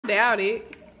doubt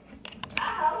it. I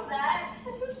hope not.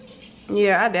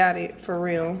 Yeah, I doubt it, for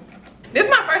real. This is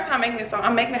my first time making this song.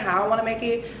 I'm making it how I want to make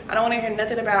it. I don't want to hear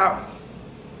nothing about,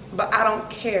 but I don't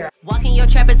care. Walk in your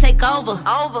trap and take over.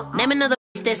 Name another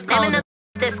that's colder.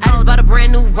 I just bought a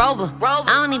brand new Rover. I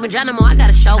don't even drive no more, I got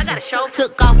a chauffeur.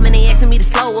 Took off, man, they asking me to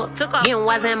slow up. Getting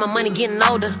wiser and my money getting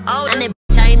older. And that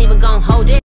bitch, I ain't even gon' hold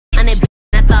it. And that bitch,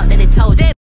 I thought that it told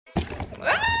you.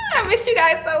 I miss you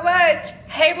guys so much.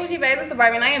 Hey Boujee Barbiee, it's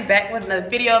Barb, and I am back with another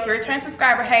video. If you're a returning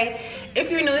subscriber, hey,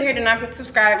 if you're new here, do not forget to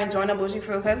subscribe and join the Boujee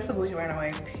crew, because it's the Boujee right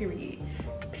away,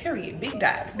 period. Big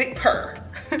dive, big purr.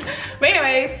 But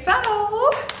anyway, so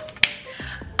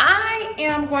I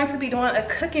am going to be doing a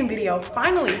cooking video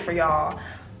finally for y'all.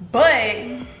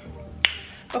 But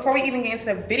before we even get into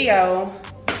the video,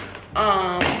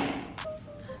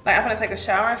 like I'm gonna take a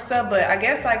shower and stuff, but I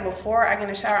guess like before I get in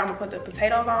the shower, I'm gonna put the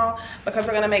potatoes on because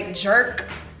we're gonna make jerk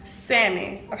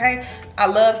salmon, okay? I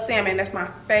love salmon, that's my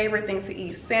favorite thing to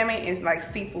eat. Salmon and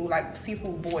like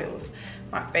seafood boils,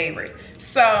 my favorite.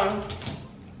 So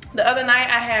the other night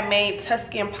I had made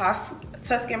Tuscan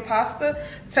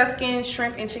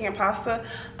shrimp and chicken pasta.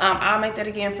 I'll make that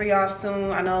again for y'all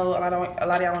soon. I know a lot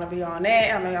of y'all want a video on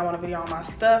that. I know y'all want a video on my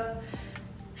stuff.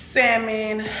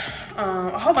 Salmon,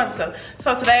 a whole bunch of stuff.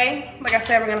 So today, like I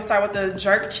said, we're gonna start with the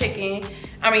jerk salmon.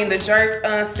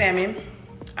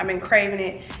 I've been craving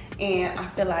it, and I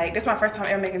feel like this is my first time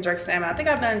ever making jerk salmon. I think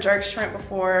I've done jerk shrimp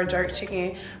before, jerk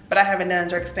chicken, but I haven't done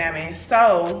jerk salmon.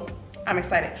 So I'm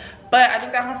excited. But I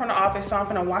just got home from the office, so I'm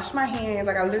gonna wash my hands.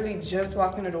 Like I literally just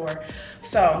walked in the door.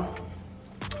 So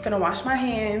I'm gonna wash my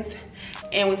hands,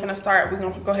 and we're gonna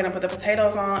go ahead and put the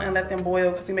potatoes on and let them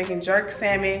boil, because we're making jerk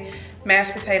salmon,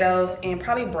 mashed potatoes, and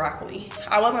probably broccoli.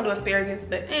 I was gonna do asparagus,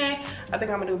 but I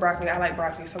think I'm gonna do broccoli. I like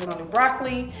broccoli, so we're gonna do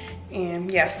broccoli. And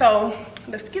yeah, so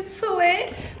let's get to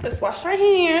it. Let's wash our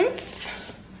hands.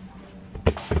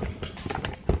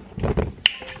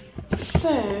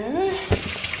 So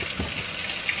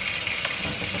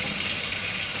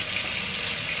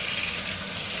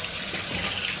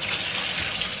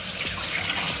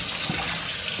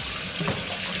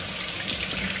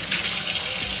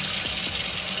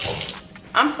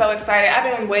I'm so excited.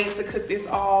 I've been waiting to cook this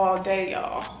all day,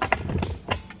 y'all.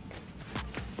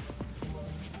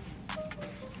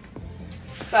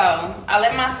 So I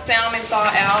let my salmon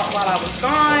thaw out while I was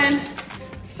gone.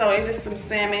 So it's just some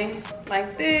salmon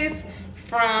like this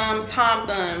from Tom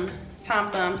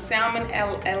Thumb Salmon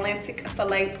Atlantic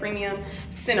Filet Premium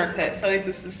Center Cut. So this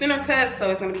is the center cut, so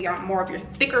it's gonna be on more of your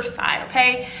thicker side,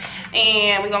 okay?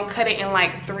 And we're gonna cut it in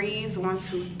like threes, 1,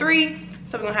 2, 3.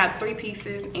 So we're gonna have 3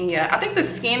 pieces, and yeah, I think the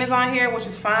skin is on here, which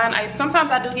is fine.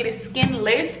 Sometimes I do get it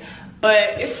skinless,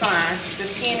 but it's fine. The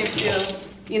skin is still,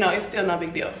 you know, it's still no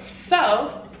big deal.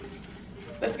 So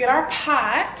let's get our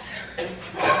pot.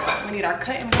 We need our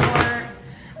cutting board.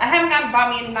 I haven't bought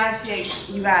me any knives yet,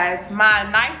 you guys. My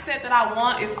knife set that I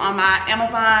want is on my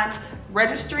Amazon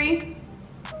registry,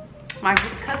 my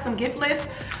custom gift list.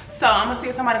 So I'm gonna see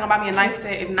if somebody's gonna buy me a knife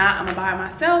set. If not, I'm gonna buy it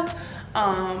myself.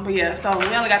 But yeah, so we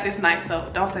only got this knife, so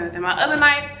don't say anything. My other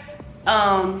knife,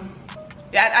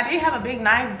 yeah, I did have a big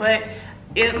knife, but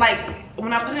it like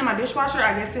when I put it in my dishwasher,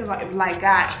 I guess it like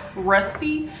got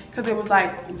rusty because it was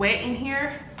like wet in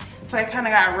here, so it kind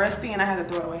of got rusty and I had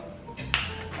to throw it away.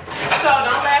 So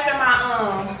don't laugh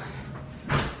at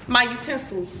my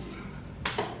utensils.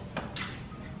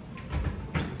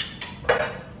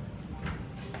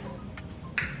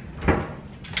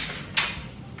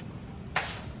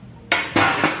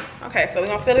 Okay, so we're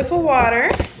gonna fill this with water.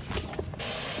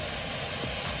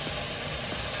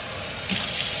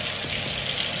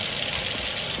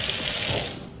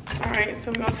 All right,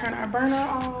 so we're gonna turn our burner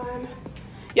on.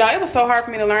 Y'all, it was so hard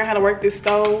for me to learn how to work this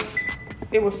stove.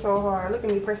 It was so hard. Look at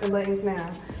me pressing buttons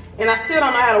now. And I still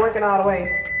don't know how to work it all the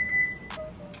way.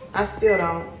 I still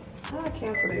don't. How do I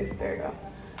cancel this? There you go.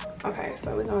 Okay,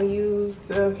 so we're gonna use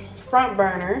the front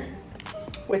burner,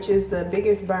 which is the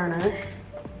biggest burner,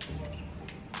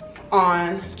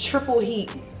 on triple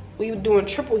heat. We were doing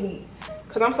triple heat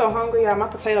because I'm so hungry, y'all. My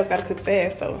potatoes gotta cook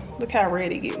fast, so look how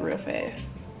red it get real fast.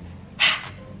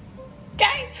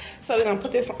 Okay, so we're gonna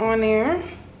put this on there,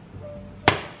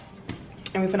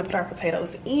 and we're gonna put our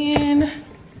potatoes in.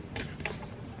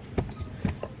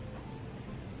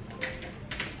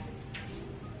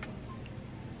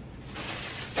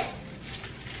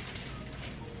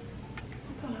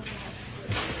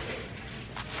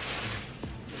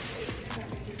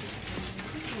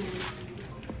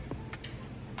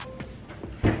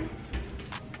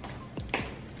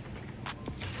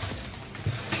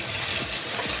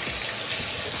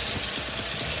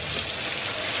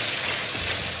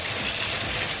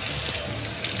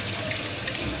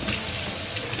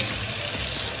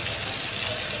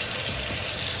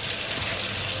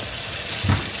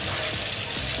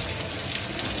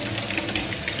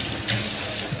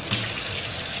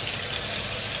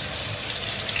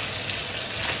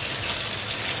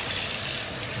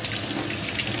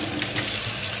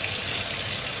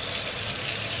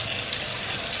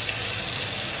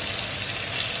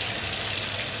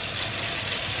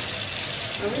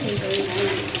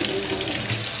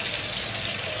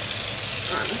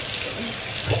 honestly.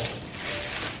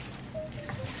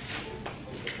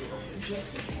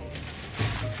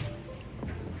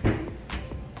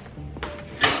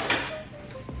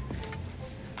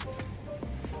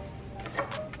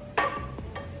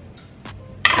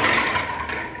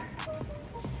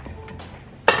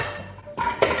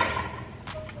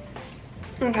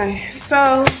 Okay,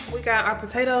 so we got our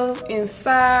potatoes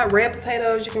inside. Red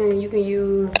potatoes, you can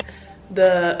use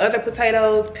the other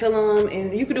potatoes, peel them,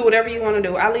 and you can do whatever you want to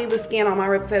do. I leave the skin on my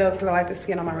red potatoes because I like the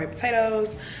skin on my red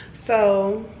potatoes.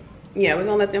 So yeah, we're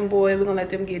gonna let them boil, we're gonna let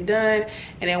them get done,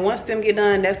 and then once them get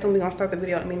done, that's when we're gonna start the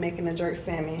video of me making the jerk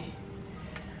salmon.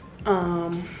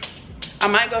 I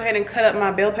might go ahead and cut up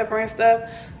my bell pepper and stuff,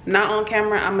 not on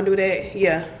camera. I'm gonna do that.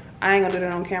 Yeah, I ain't gonna do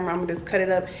that on camera. I'm gonna just cut it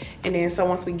up, and then so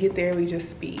once we get there, we just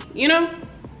speed, you know,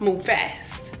 move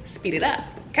fast, speed it up.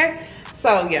 Okay,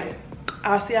 so yeah,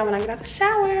 I'll see y'all when I get out the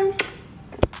shower.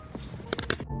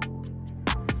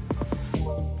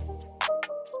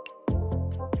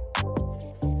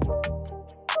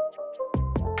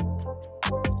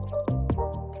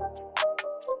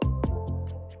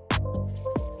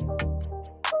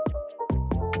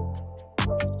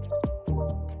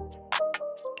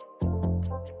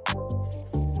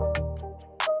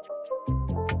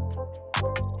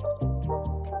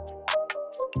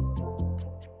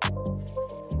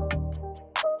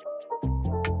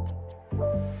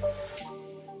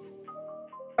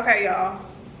 Okay, y'all,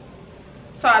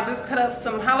 so I just cut up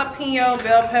some jalapeno,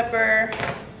 bell pepper,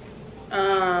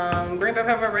 green bell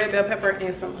pepper, red bell pepper,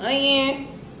 and some onion.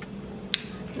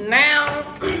 Now,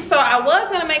 so I was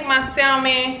gonna make my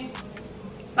salmon,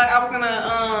 like I was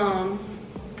gonna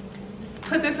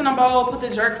put this in a bowl, put the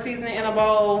jerk seasoning in a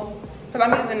bowl, because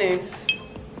I'm using this.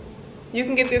 You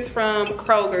can get this from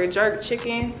Kroger, jerk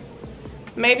chicken,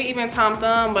 maybe even Tom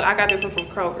Thumb, but I got this one from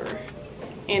Kroger.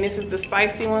 And this is the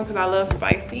spicy one because I love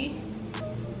spicy.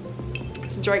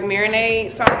 It's jerk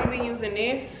marinade. So I'm gonna be using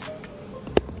this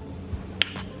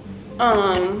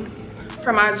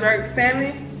for my jerk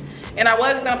salmon. And I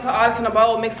was gonna put all this in a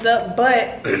bowl, mix it up,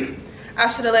 but I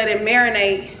should have let it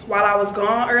marinate while I was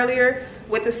gone earlier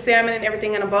with the salmon and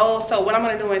everything in a bowl. So what I'm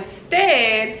gonna do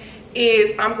instead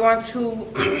is I'm going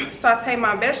to saute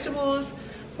my vegetables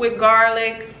with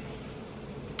garlic,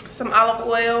 some olive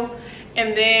oil,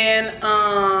 and then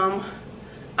I'm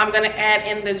gonna add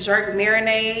in the jerk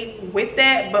marinade with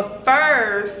that. But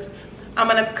first I'm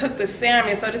gonna cook the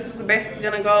salmon. So this is basically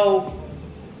gonna go,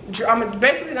 I'm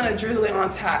basically gonna drizzle it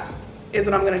on top is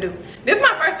what I'm gonna do. This is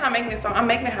my first time making it, so I'm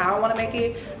making it how I want to make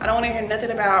it. I don't want to hear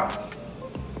nothing about,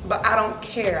 but I don't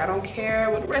care. I don't care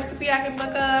what recipe I can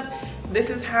look up. This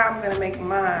is how I'm gonna make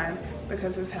mine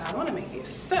because this is how I want to make it.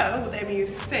 So with that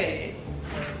being said,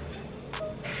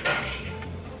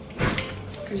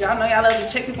 because y'all know y'all love to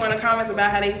check people in the comments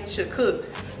about how they should cook,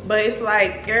 but it's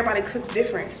like everybody cooks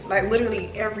different. Like literally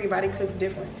everybody cooks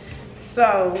different.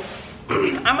 So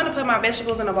I'm gonna put my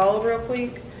vegetables in a bowl real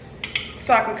quick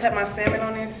so I can cut my salmon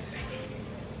on this.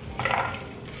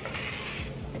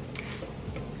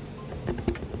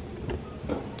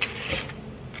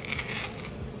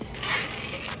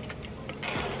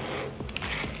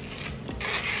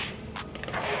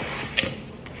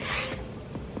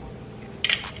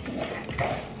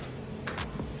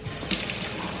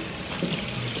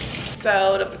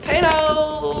 So the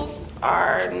potatoes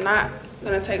are not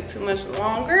gonna take too much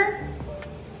longer.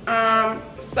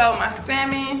 So my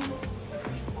salmon,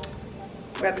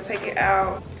 we have to take it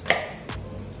out.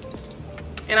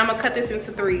 And I'm gonna cut this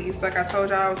into 3s like I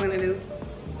told y'all I was gonna do.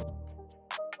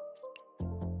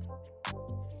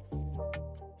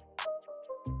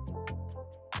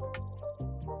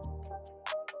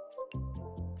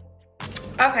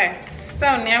 Okay,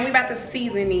 so now we about to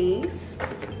season these.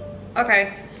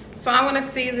 Okay. So I'm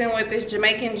gonna season with this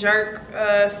Jamaican jerk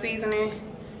seasoning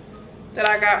that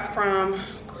I got from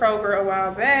Kroger a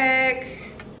while back.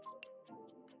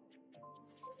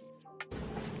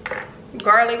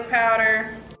 Garlic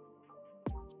powder,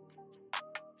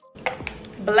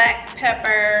 black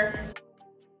pepper,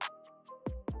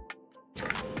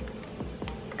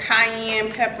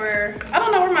 cayenne pepper. I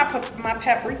don't know where my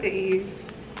paprika is.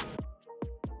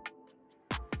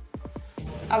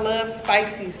 I love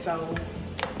spicy, so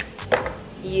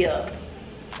yeah.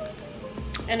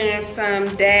 And then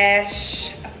some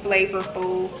Dash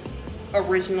flavorful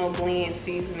original blend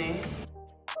seasoning.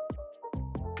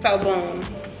 So boom,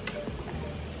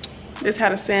 this is how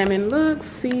the salmon looks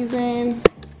seasoned.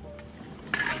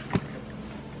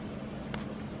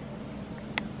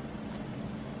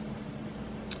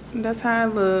 That's how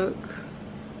it look.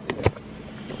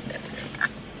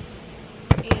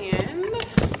 And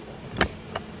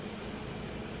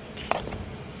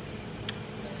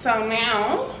So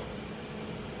now,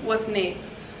 what's next?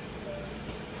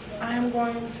 I'm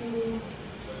going to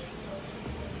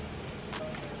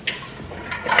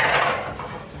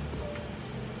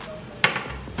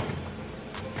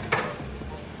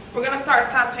we're gonna start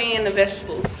sauteing the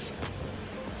vegetables.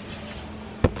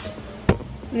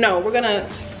 No, we're gonna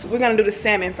do the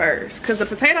salmon first because the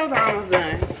potatoes are almost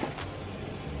done.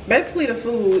 Basically, the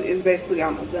food is basically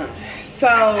almost done. So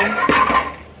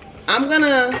I'm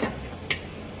gonna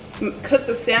cook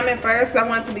the salmon first. I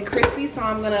want it to be crispy, so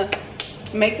I'm gonna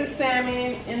make the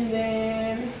salmon and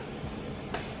then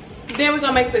we're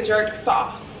gonna make the jerk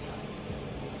sauce.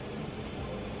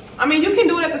 I mean, you can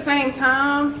do it at the same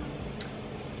time.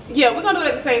 Yeah, we're gonna do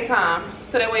it at the same time,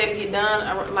 so that way it'll get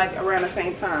done like around the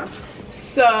same time.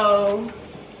 So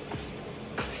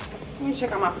let me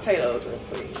check on my potatoes real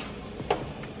quick.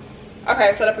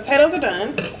 Okay, so the potatoes are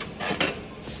done.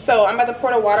 So I'm about to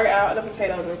pour the water out of the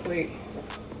potatoes real quick,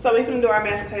 so we can do our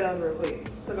mashed potatoes real quick,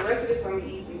 because the rest of this is gonna be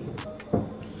easy.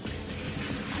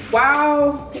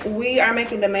 While we are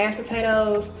making the mashed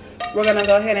potatoes, we're gonna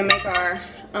go ahead and make our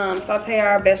saute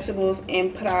our vegetables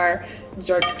and put our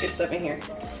jerk and stuff in here.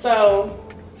 So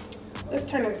let's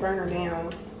turn this burner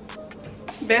down.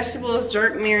 Vegetables,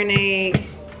 jerk marinade.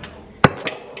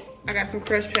 I got some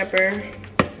crushed pepper,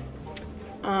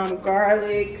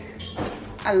 garlic.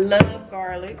 I love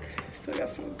garlic, so I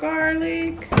got some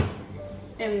garlic.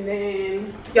 And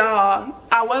then, y'all,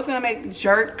 I was gonna make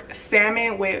jerk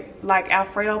salmon with like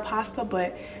Alfredo pasta,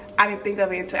 but I didn't think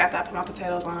of it until after I put my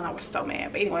potatoes on. I was so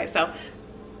mad. But anyway, so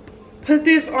put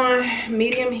this on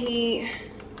medium heat.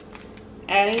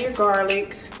 Add in your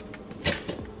garlic.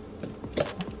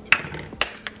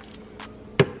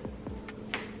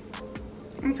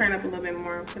 I'm gonna turn up a little bit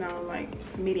more, put on like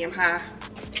medium high.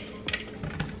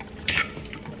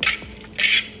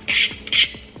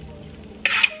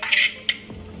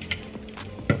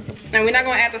 Now we're not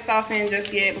gonna add the sauce in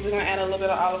just yet, but we're gonna add a little bit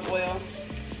of olive oil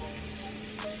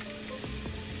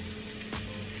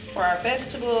for our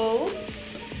vegetables.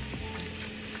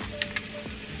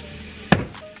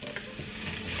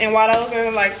 And while those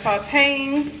are like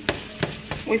sauteing,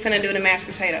 we finna do the mashed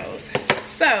potatoes.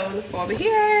 So let's go over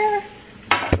here.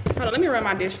 Hold on, let me run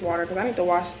my dishwater because I need to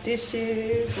wash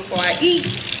dishes before I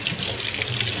eat.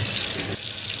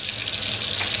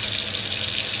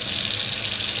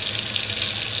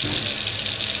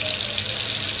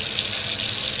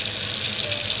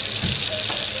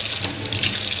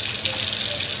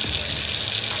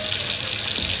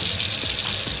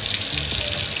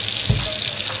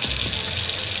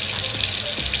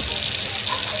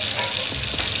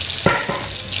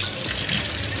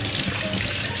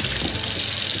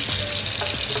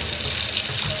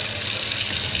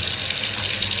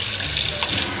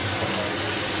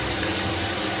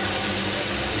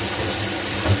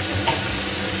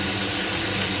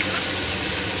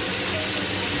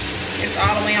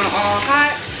 All the way on all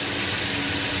hot.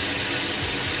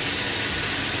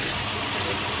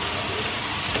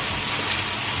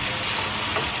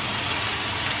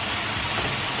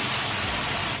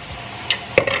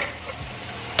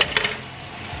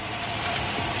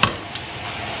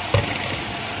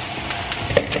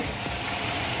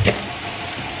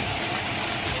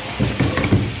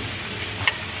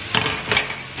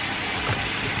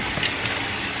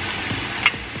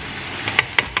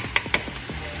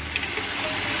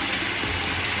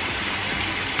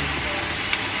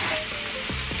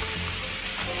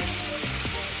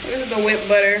 This is the whipped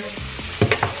butter.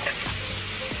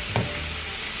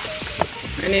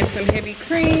 And then some heavy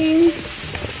cream.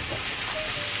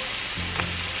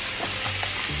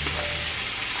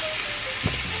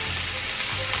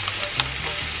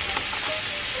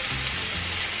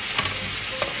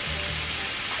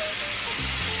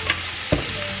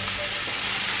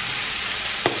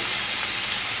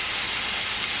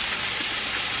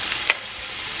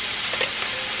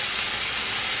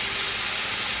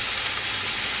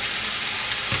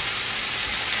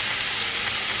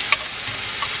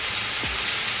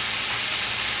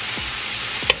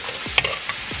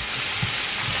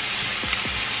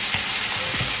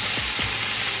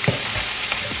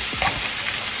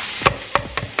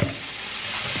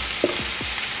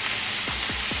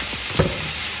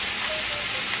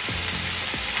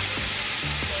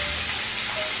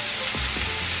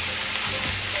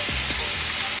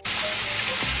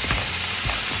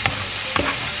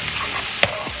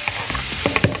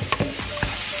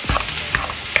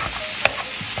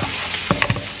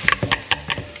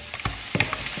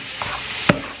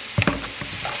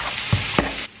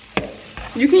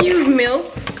 You can use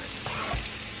milk,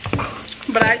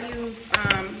 but I use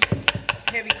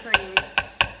heavy cream.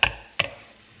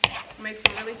 Makes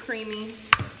them really creamy.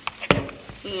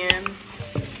 And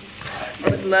I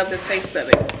just love the taste of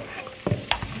it.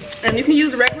 And you can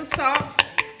use regular salt.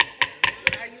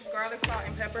 I use garlic salt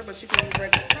and pepper, but you can use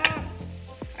regular salt.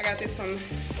 I got this from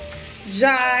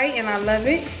Jai and I love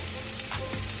it.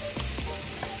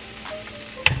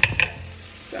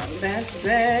 So that's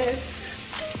that.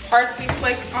 Parsley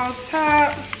flakes on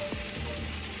top.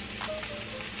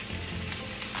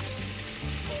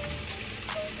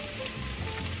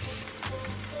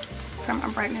 Turn my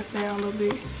brightness down a little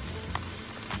bit.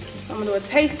 I'm gonna do a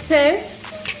taste test.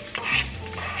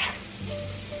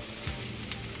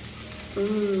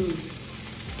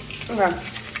 Okay.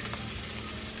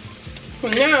 So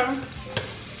now,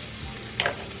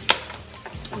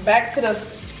 back to the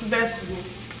vegetables.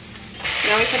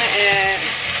 Now we're gonna add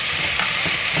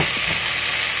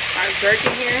our jerk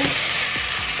in here.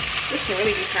 This can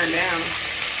really be turned down.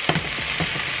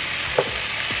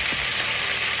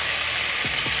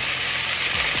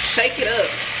 Shake it up.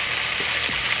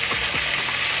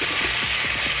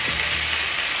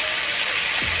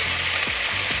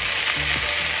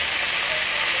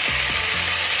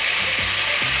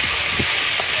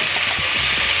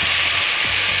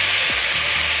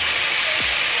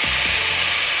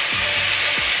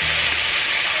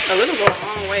 A little go a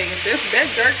long way. That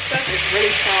jerk stuff is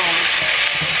really strong.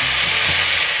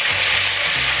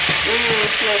 It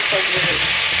smells so good.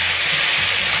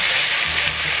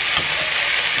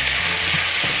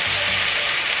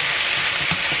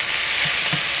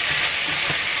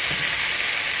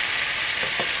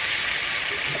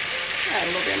 Add a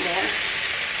little bit more.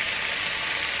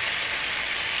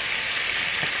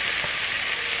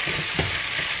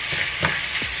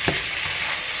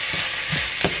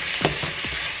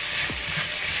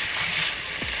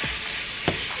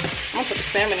 I'm gonna put the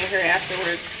salmon in here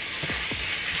afterwards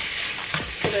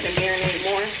so that it marinate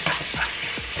more.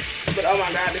 But oh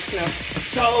my god, this smells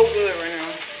so good right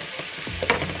now.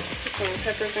 Put some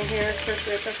peppers in here, crushed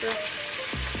red pepper.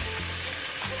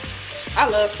 I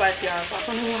love spice, y'all, so I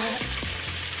don't know why.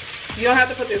 You don't have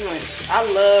to put this much. I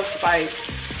love spice.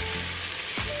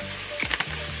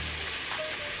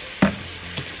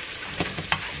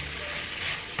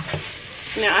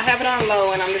 Now I have it on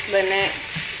low and I'm just letting that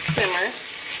simmer.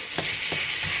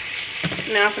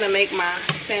 Now I'm gonna make my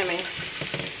salmon.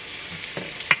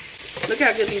 Look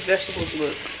how good these vegetables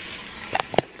look.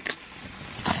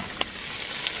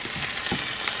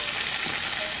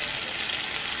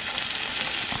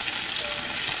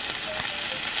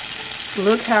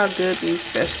 Look how good these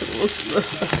vegetables look.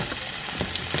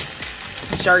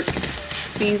 Jerk,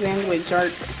 seasoned with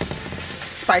jerk,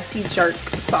 spicy jerk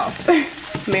sauce,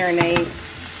 marinade.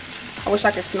 I wish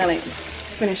I could smell it.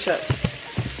 Let's finish up.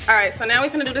 All right, so now we're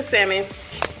gonna do the salmon.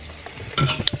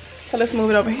 So let's move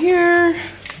it over here.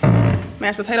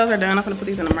 Mashed potatoes are done. I'm gonna put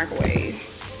these in the microwave.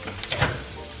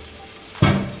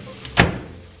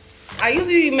 I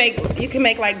usually you can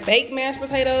make like baked mashed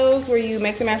potatoes where you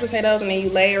make the mashed potatoes and then you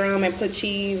layer them and put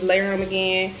cheese, layer them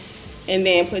again, and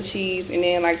then put cheese and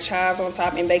then like chives on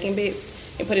top and bacon bits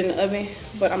and put it in the oven.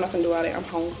 But I'm not gonna do all that, I'm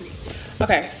hungry.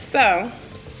 Okay, so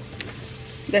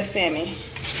the salmon.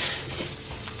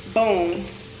 Boom.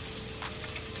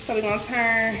 So we're gonna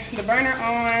turn the burner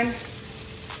on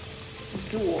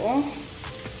dual,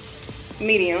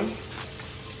 medium.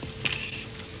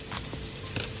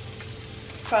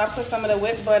 So I put some of the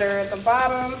whipped butter at the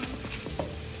bottom.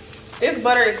 This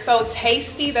butter is so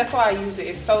tasty, that's why I use it.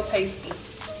 It's so tasty.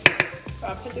 So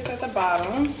I put this at the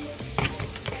bottom.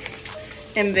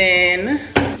 And then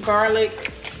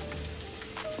garlic.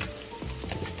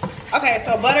 Okay,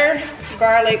 so butter,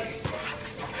 garlic,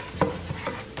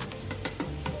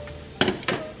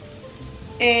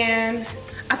 and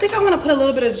I think I want to put a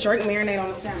little bit of jerk marinade on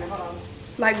the salmon. Hold on.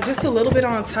 Like just a little bit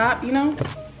on top, you know?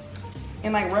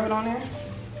 And like rub it on there.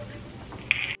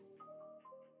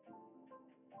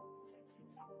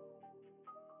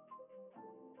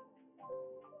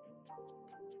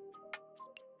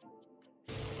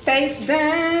 Face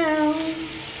down.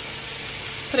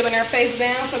 Put it in there face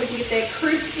down so we can get that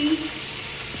crispy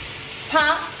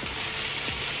top.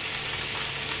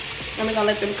 And we're gonna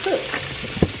let them cook.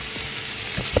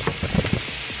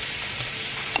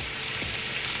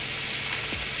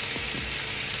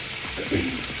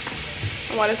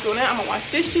 And while it's doing that, I'm gonna wash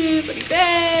dishes. I'll be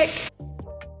back.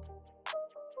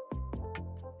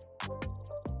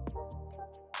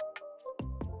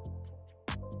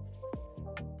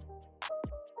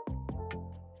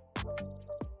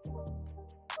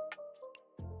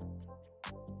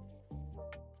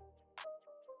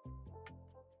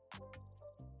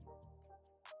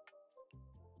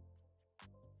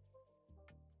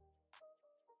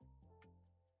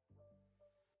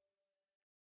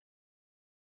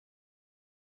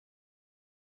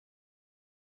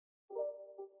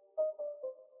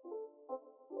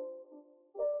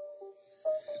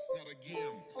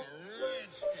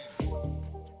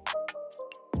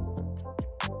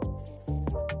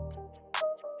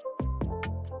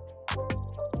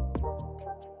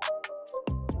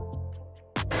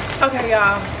 Okay,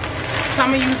 y'all. So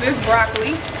I'm gonna use this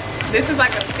broccoli. This is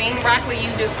like a steamed broccoli. You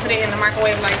just put it in the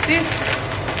microwave like this.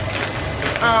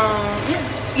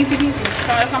 Yeah, easy peasy.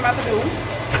 So that's what I'm about to do.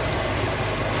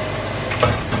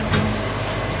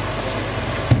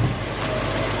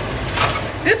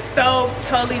 This stove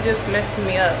totally just messed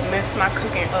me up, messed my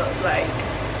cooking up. Like,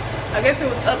 I guess it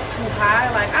was up too high.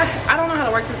 Like, I don't know how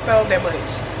to work this stove that much.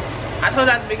 I told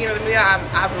you at the beginning of the video,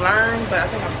 I've learned, but I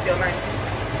think I'm still learning.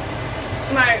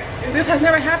 Like, this has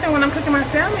never happened when I'm cooking my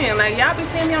salmon. Like, y'all be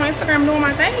seeing me on Instagram doing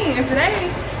my thing, and today,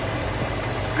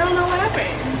 I don't know what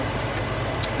happened.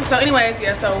 So anyways,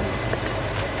 yeah, so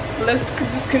let's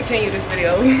just continue this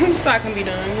video so I can be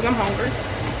done, because I'm hungry.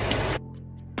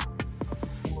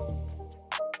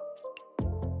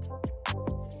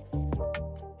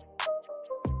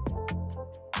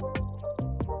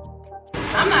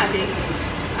 I'm not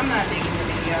digging the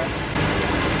video.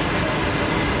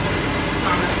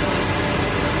 Honestly.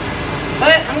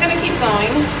 But I'm gonna keep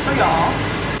going for y'all.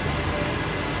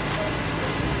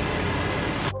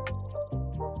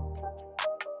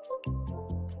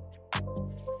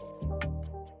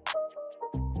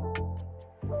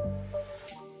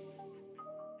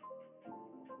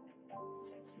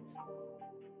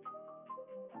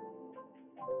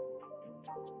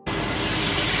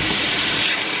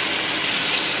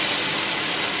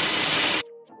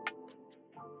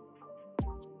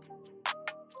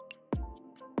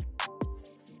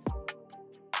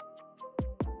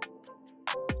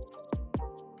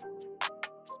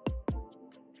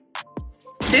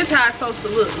 This how it's supposed to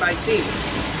look, like this.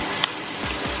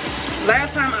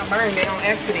 Last time I burned it on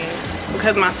accident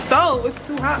because my stove was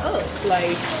too high up.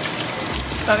 Like,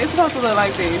 so it's supposed to look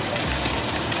like this.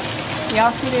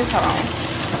 Y'all see this? Hold on.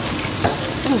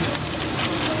 Ooh.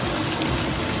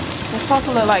 It's supposed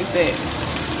to look like that.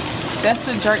 That's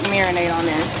the jerk marinade on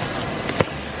there.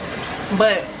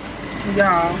 But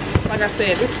y'all, like I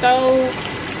said, this stove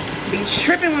be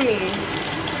tripping with me.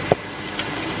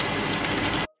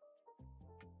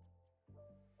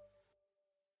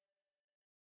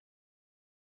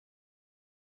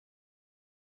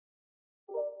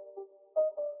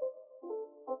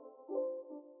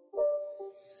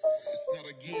 It's not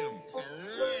a game, it's a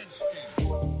rich thing.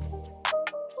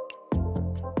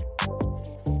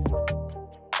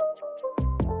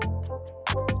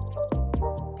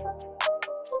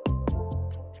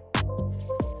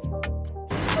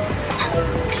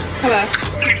 Hello.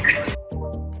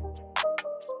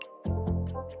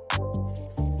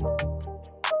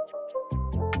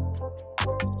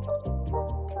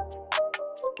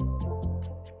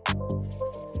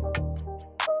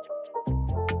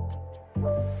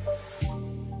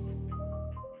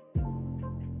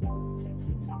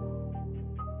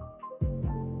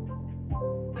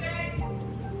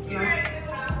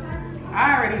 I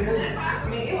already knew. I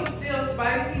mean, it was still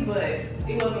spicy, but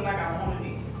it wasn't like I wanted it.